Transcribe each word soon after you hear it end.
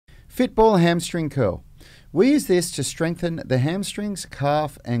Fitball hamstring curl. We use this to strengthen the hamstrings,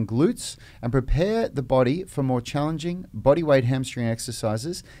 calf, and glutes and prepare the body for more challenging bodyweight hamstring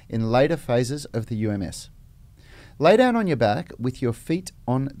exercises in later phases of the UMS. Lay down on your back with your feet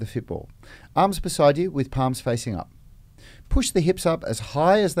on the Fitball, arms beside you with palms facing up. Push the hips up as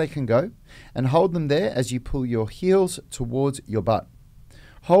high as they can go and hold them there as you pull your heels towards your butt.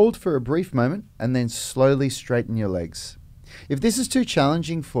 Hold for a brief moment and then slowly straighten your legs. If this is too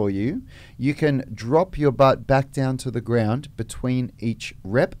challenging for you, you can drop your butt back down to the ground between each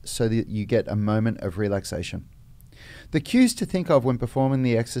rep so that you get a moment of relaxation. The cues to think of when performing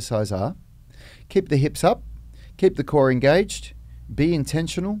the exercise are: keep the hips up, keep the core engaged, be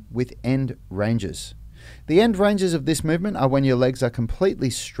intentional with end ranges. The end ranges of this movement are when your legs are completely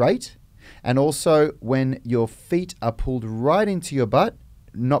straight and also when your feet are pulled right into your butt,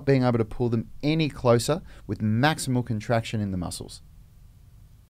 not being able to pull them any closer with maximal contraction in the muscles.